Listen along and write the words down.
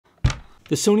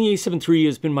The Sony A7 III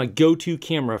has been my go-to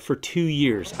camera for 2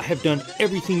 years. I have done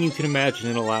everything you can imagine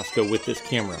in Alaska with this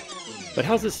camera. But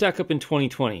how's it stack up in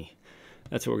 2020?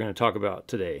 That's what we're going to talk about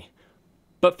today.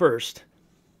 But first,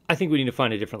 I think we need to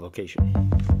find a different location.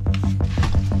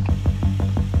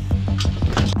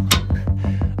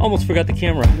 Almost forgot the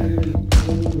camera.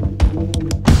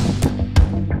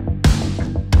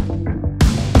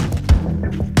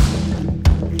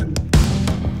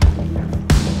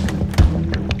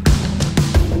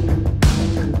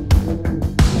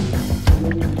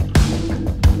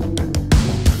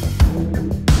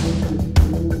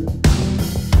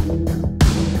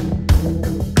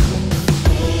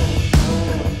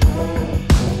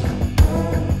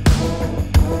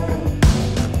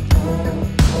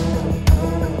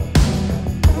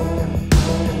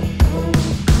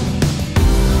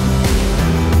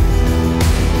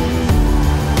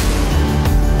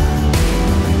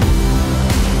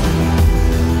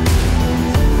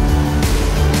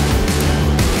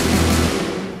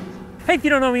 Hey, if you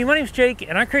don't know me, my name's Jake,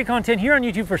 and I create content here on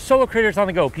YouTube for solo creators on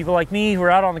the go. People like me who are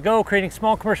out on the go creating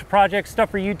small commercial projects,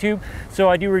 stuff for YouTube. So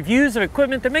I do reviews of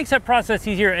equipment that makes that process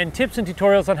easier and tips and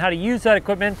tutorials on how to use that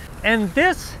equipment. And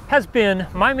this has been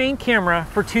my main camera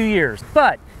for 2 years.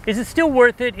 But is it still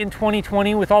worth it in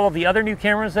 2020 with all of the other new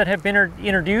cameras that have been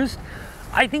introduced?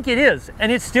 I think it is,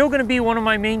 and it's still going to be one of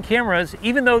my main cameras,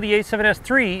 even though the A7S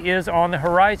III is on the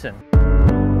horizon.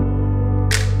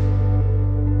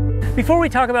 Before we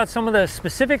talk about some of the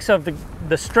specifics of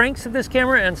the strengths of this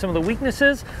camera and some of the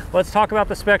weaknesses, let's talk about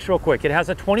the specs real quick. It has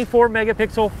a 24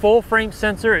 megapixel full frame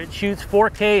sensor. It shoots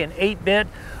 4K and 8-bit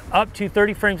up to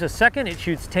 30 frames a second. It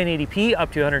shoots 1080p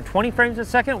up to 120 frames a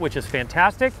second, which is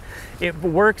fantastic. It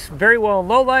works very well in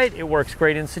low light. It works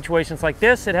great in situations like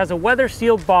this. It has a weather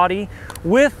sealed body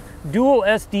with dual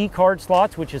SD card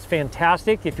slots, which is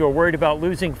fantastic. If you're worried about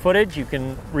losing footage, you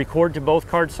can record to both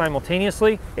cards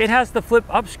simultaneously. It has the flip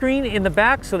up screen in the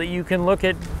back so that you can look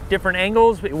at different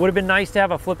angles. It would have been nice to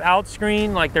have a flip out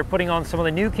screen like they're putting on some of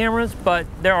the new cameras, but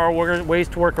there are ways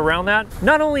to work around that.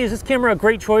 Not only is this camera a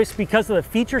great choice because of the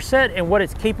feature set and what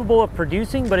it's capable of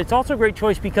producing, but it's also a great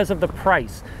choice because of the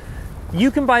price.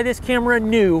 You can buy this camera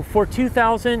new for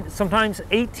 $2,000, sometimes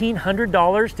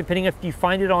 $1,800, depending if you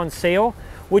find it on sale,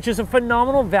 which is a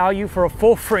phenomenal value for a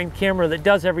full frame camera that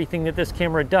does everything that this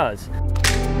camera does.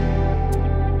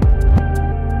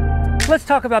 Let's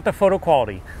talk about the photo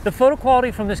quality. The photo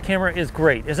quality from this camera is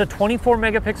great. It's a 24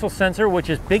 megapixel sensor, which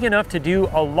is big enough to do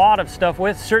a lot of stuff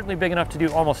with, certainly big enough to do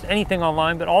almost anything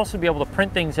online, but also be able to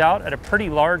print things out at a pretty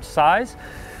large size.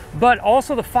 But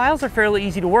also the files are fairly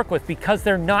easy to work with because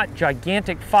they're not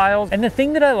gigantic files. And the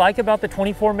thing that I like about the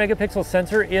 24 megapixel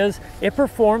sensor is it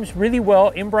performs really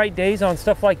well in bright days on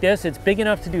stuff like this. It's big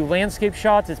enough to do landscape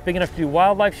shots, it's big enough to do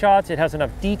wildlife shots, it has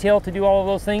enough detail to do all of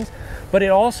those things, but it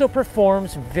also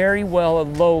performs very well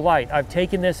in low light. I've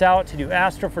taken this out to do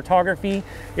astrophotography.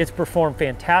 It's performed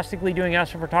fantastically doing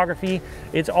astrophotography.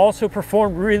 It's also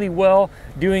performed really well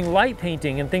doing light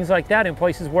painting and things like that in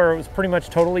places where it was pretty much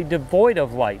totally devoid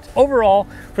of light. Overall,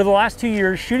 for the last 2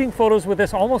 years, shooting photos with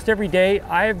this almost every day,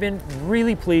 I have been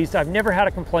really pleased. I've never had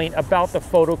a complaint about the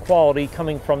photo quality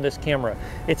coming from this camera.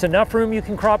 It's enough room you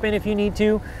can crop in if you need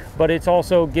to, but it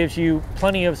also gives you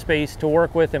plenty of space to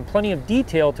work with and plenty of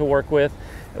detail to work with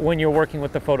when you're working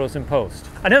with the photos in post.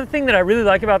 Another thing that I really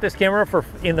like about this camera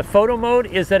in the photo mode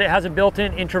is that it has a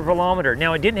built-in intervalometer.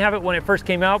 Now, it didn't have it when it first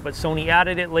came out, but Sony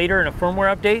added it later in a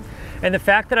firmware update. And the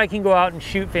fact that I can go out and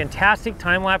shoot fantastic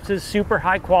time lapses, super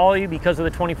high quality because of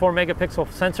the 24 megapixel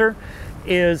sensor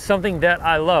is something that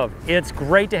I love. It's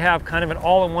great to have kind of an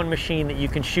all-in-one machine that you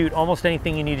can shoot almost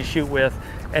anything you need to shoot with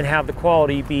and have the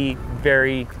quality be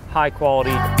very high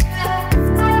quality.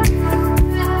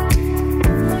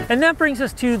 And that brings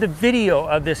us to the video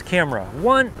of this camera.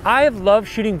 One, I have loved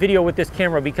shooting video with this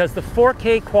camera because the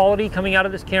 4K quality coming out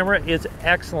of this camera is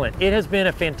excellent. It has been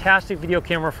a fantastic video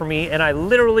camera for me, and I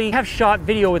literally have shot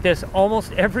video with this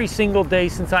almost every single day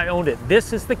since I owned it.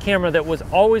 This is the camera that was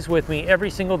always with me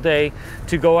every single day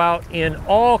to go out in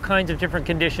all kinds of different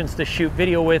conditions to shoot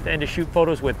video with and to shoot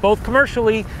photos with, both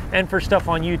commercially and for stuff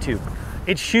on YouTube.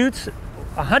 It shoots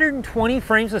 120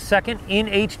 frames a second in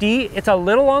HD. It's a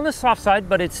little on the soft side,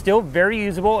 but it's still very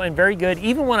usable and very good,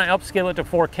 even when I upscale it to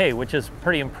 4K, which is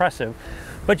pretty impressive.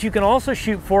 But you can also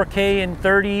shoot 4K in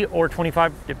 30 or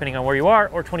 25, depending on where you are,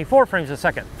 or 24 frames a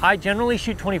second. I generally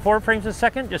shoot 24 frames a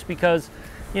second just because,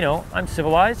 you know, I'm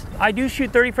civilized. I do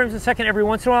shoot 30 frames a second every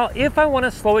once in a while if I want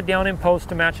to slow it down in post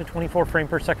to match a 24 frame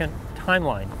per second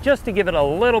timeline, just to give it a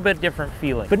little bit different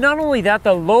feeling. But not only that,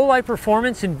 the low light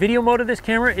performance in video mode of this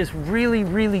camera is really,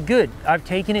 really good. I've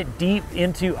taken it deep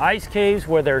into ice caves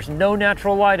where there's no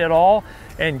natural light at all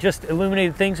and just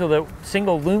illuminated things with a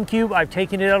single lume cube. I've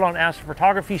taken it out on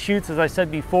astrophotography shoots, as I said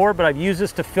before, but I've used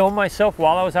this to film myself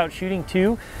while I was out shooting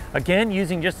too. Again,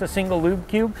 using just a single lume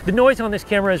cube. The noise on this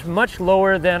camera is much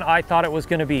lower than I thought it was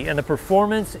going to be, and the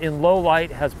performance in low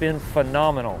light has been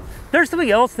phenomenal. There's something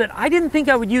else that I didn't think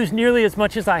I would use nearly as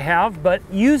much as I have, but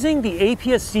using the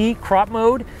APS-C crop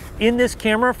mode in this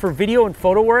camera for video and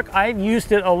photo work, I've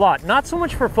used it a lot. Not so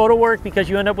much for photo work because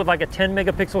you end up with like a 10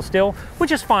 megapixel still,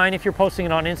 which is fine if you're posting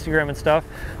it on Instagram and stuff,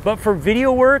 but for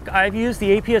video work, I've used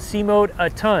the APS-C mode a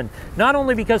ton. Not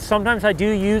only because sometimes I do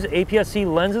use APS-C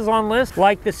lenses on list,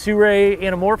 like the Sony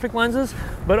anamorphic lenses,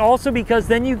 but also because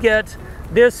then you get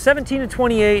this 17 to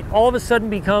 28 all of a sudden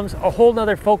becomes a whole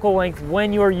nother focal length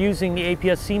when you're using the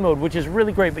APS-C mode, which is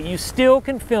really great, but you still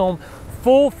can film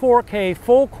full 4K,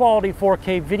 full quality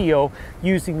 4K video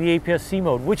using the APS-C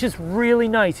mode, which is really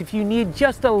nice if you need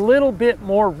just a little bit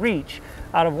more reach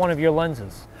out of one of your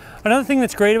lenses. Another thing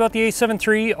that's great about the A7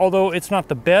 III, although it's not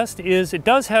the best, is it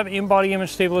does have in-body image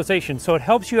stabilization. So it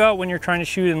helps you out when you're trying to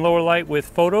shoot in lower light with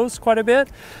photos quite a bit.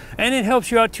 And it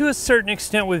helps you out to a certain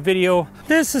extent with video.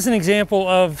 This is an example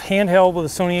of handheld with a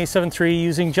Sony A7 III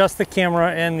using just the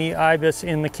camera and the IBIS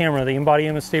in the camera, the in-body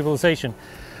image stabilization.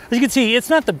 As you can see,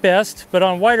 it's not the best, but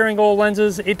on wider angle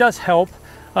lenses, it does help.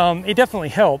 It definitely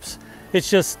helps. It's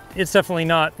definitely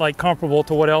not like comparable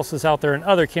to what else is out there in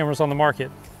other cameras on the market.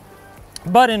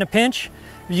 But in a pinch,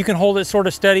 if you can hold it sort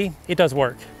of steady, it does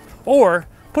work. Or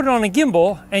put it on a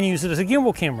gimbal and use it as a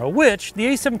gimbal camera, which the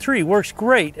A7 III works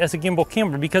great as a gimbal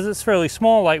camera because it's fairly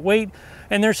small, lightweight,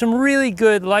 and there's some really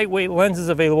good lightweight lenses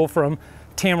available from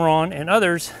Tamron and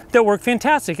others that work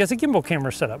fantastic as a gimbal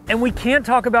camera setup. And we can't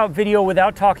talk about video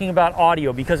without talking about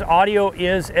audio, because audio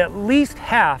is at least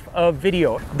half of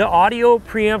video. The audio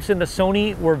preamps in the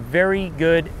Sony were very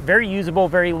good, very usable,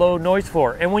 very low noise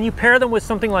floor. And when you pair them with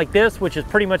something like this, which has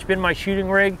pretty much been my shooting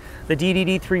rig, the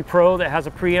DDD3 Pro that has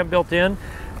a preamp built in,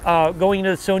 going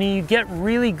into the Sony, you get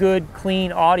really good,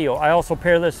 clean audio. I also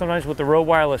pair this sometimes with the Rode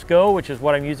Wireless Go, which is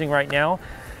what I'm using right now.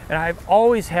 And I've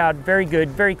always had very good,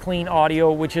 very clean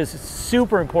audio, which is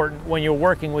super important when you're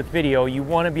working with video. You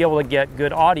want to be able to get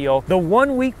good audio. The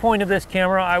one weak point of this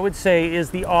camera, I would say, is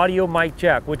the audio mic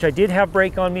jack, which I did have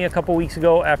break on me a couple weeks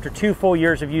ago after 2 full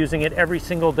years of using it every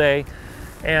single day.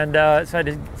 And so I had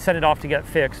to send it off to get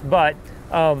fixed. But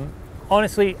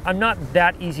honestly, I'm not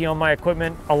that easy on my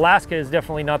equipment. Alaska is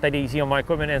definitely not that easy on my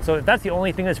equipment. And so if that's the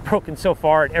only thing that's broken so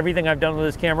far at everything I've done with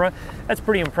this camera, that's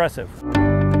pretty impressive.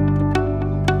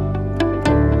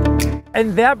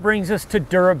 And that brings us to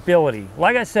durability.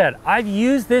 Like I said, I've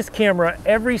used this camera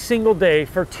every single day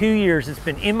for 2 years. It's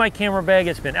been in my camera bag,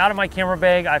 it's been out of my camera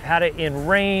bag. I've had it in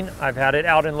rain, I've had it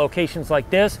out in locations like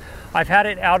this. I've had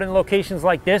it out in locations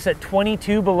like this at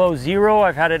 22 below zero.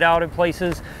 I've had it out in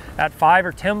places at 5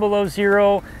 or 10 below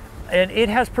zero. And it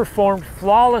has performed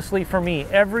flawlessly for me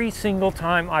every single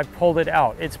time I've pulled it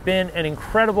out. It's been an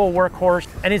incredible workhorse,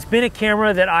 and it's been a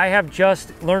camera that I have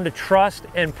just learned to trust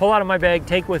and pull out of my bag,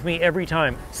 take with me every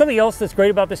time. Something else that's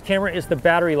great about this camera is the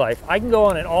battery life. I can go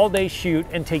on an all-day shoot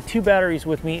and take 2 batteries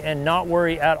with me and not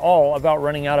worry at all about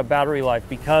running out of battery life,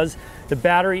 because the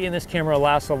battery in this camera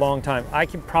lasts a long time. I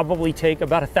can probably take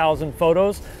about 1,000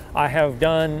 photos. I have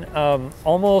done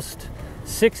almost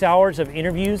 6 hours of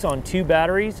interviews on 2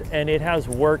 batteries, and it has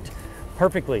worked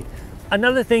perfectly.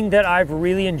 Another thing that I've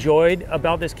really enjoyed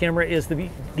about this camera is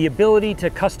the ability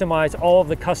to customize all of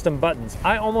the custom buttons.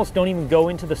 I almost don't even go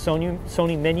into the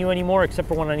Sony menu anymore, except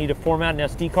for when I need to format an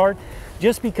SD card,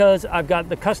 just because I've got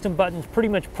the custom buttons pretty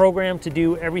much programmed to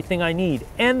do everything I need.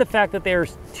 And the fact that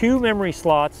there's 2 memory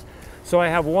slots, so I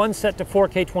have one set to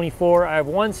 4K 24, I have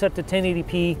one set to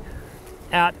 1080p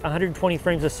at 120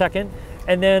 frames a second,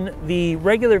 and then the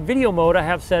regular video mode I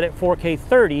have set at 4K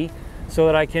 30 so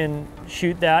that I can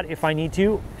shoot that if I need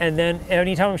to. And then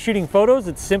anytime I'm shooting photos,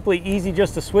 it's simply easy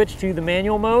just to switch to the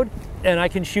manual mode, and I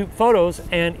can shoot photos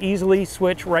and easily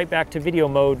switch right back to video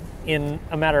mode in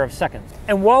a matter of seconds.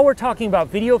 And while we're talking about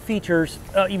video features,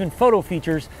 even photo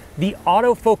features, the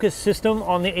autofocus system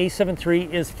on the A7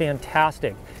 III is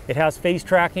fantastic. It has face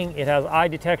tracking, it has eye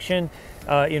detection,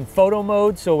 in photo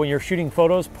mode, so when you're shooting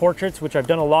photos, portraits, which I've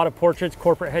done a lot of portraits,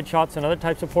 corporate headshots and other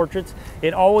types of portraits,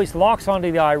 it always locks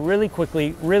onto the eye really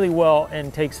quickly, really well,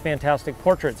 and takes fantastic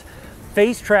portraits.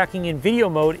 Face tracking in video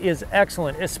mode is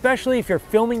excellent, especially if you're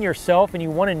filming yourself and you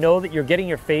want to know that you're getting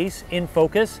your face in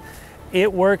focus.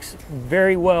 It works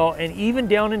very well, and even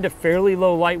down into fairly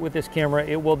low light with this camera,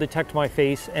 it will detect my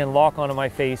face and lock onto my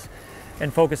face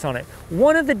and focus on it.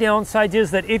 One of the downsides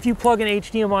is that if you plug an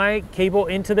HDMI cable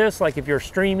into this, like if you're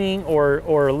streaming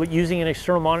or using an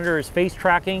external monitor, as face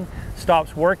tracking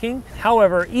stops working.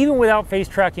 However, even without face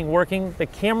tracking working, the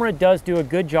camera does do a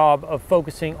good job of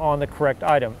focusing on the correct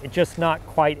item. It's just not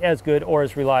quite as good or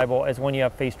as reliable as when you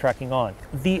have face tracking on.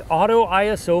 The auto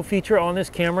ISO feature on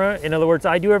this camera, in other words,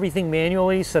 I do everything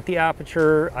manually, set the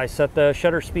aperture, I set the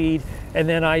shutter speed, and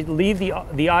then I leave the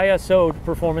ISO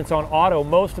performance on auto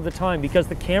most of the time, because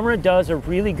the camera does a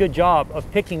really good job of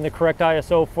picking the correct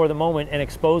ISO for the moment and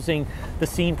exposing the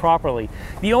scene properly.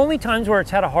 The only times where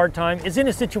it's had a hard time is in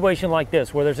a situation like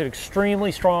this, where there's an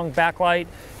extremely strong backlight,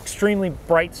 extremely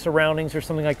bright surroundings or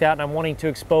something like that, and I'm wanting to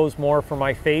expose more for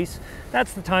my face.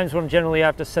 That's the times when generally I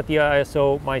have to set the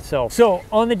ISO myself. So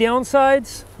on the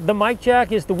downsides, the mic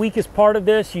jack is the weakest part of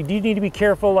this. You do need to be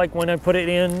careful, like when I put it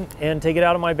in and take it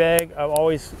out of my bag, I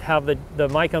always have the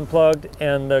mic unplugged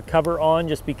and the cover on,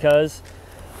 just because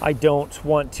I don't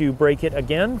want to break it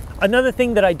again. Another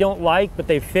thing that I don't like, but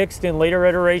they've fixed in later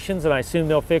iterations, and I assume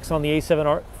they'll fix on the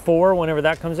A7IV whenever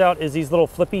that comes out, is these little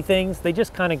flippy things. They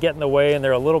just kind of get in the way and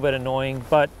they're a little bit annoying,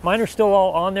 but mine are still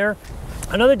all on there.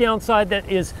 Another downside that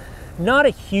is not a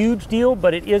huge deal,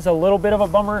 but it is a little bit of a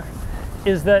bummer,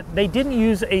 is that they didn't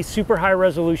use a super high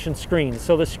resolution screen.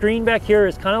 So the screen back here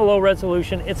is kind of low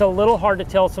resolution. It's a little hard to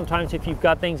tell sometimes if you've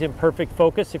got things in perfect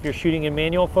focus, if you're shooting in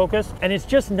manual focus, and it's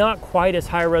just not quite as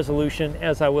high resolution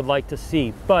as I would like to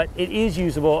see, but it is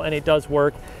usable and it does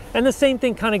work. And the same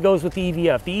thing kind of goes with the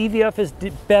EVF. The EVF is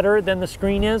better than the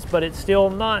screen is, but it's still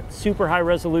not super high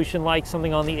resolution like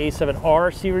something on the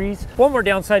A7R series. One more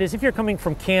downside is if you're coming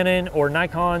from Canon or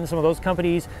Nikon, some of those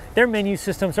companies, their menu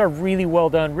systems are really well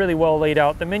done, really well laid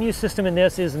out. The menu system in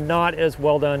this is not as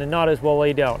well done and not as well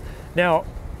laid out. Now,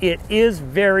 it is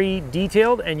very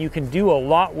detailed and you can do a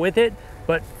lot with it,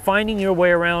 but finding your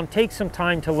way around takes some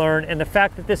time to learn, and the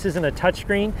fact that this isn't a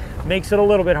touchscreen makes it a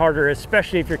little bit harder,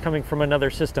 especially if you're coming from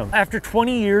another system. After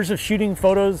 20 years of shooting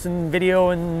photos and video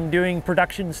and doing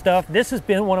production stuff, this has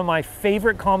been one of my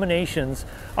favorite combinations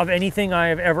of anything I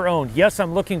have ever owned. Yes,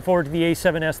 I'm looking forward to the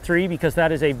A7S III because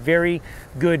that is a very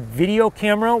good video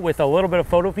camera with a little bit of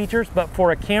photo features, but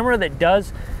for a camera that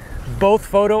does both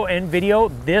photo and video,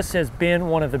 this has been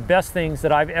one of the best things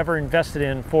that I've ever invested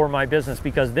in for my business,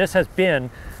 because this has been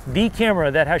the camera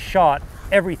that has shot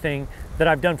everything that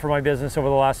I've done for my business over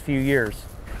the last few years.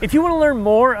 If you want to learn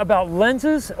more about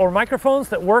lenses or microphones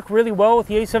that work really well with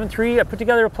the A7 III, I put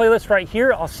together a playlist right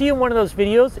here. I'll see you in one of those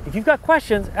videos. If you've got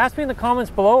questions, ask me in the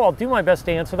comments below. I'll do my best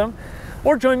to answer them.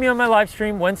 Or join me on my live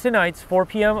stream Wednesday nights, 4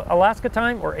 p.m. Alaska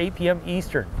time or 8 p.m.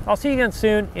 Eastern. I'll see you again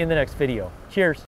soon in the next video. Cheers.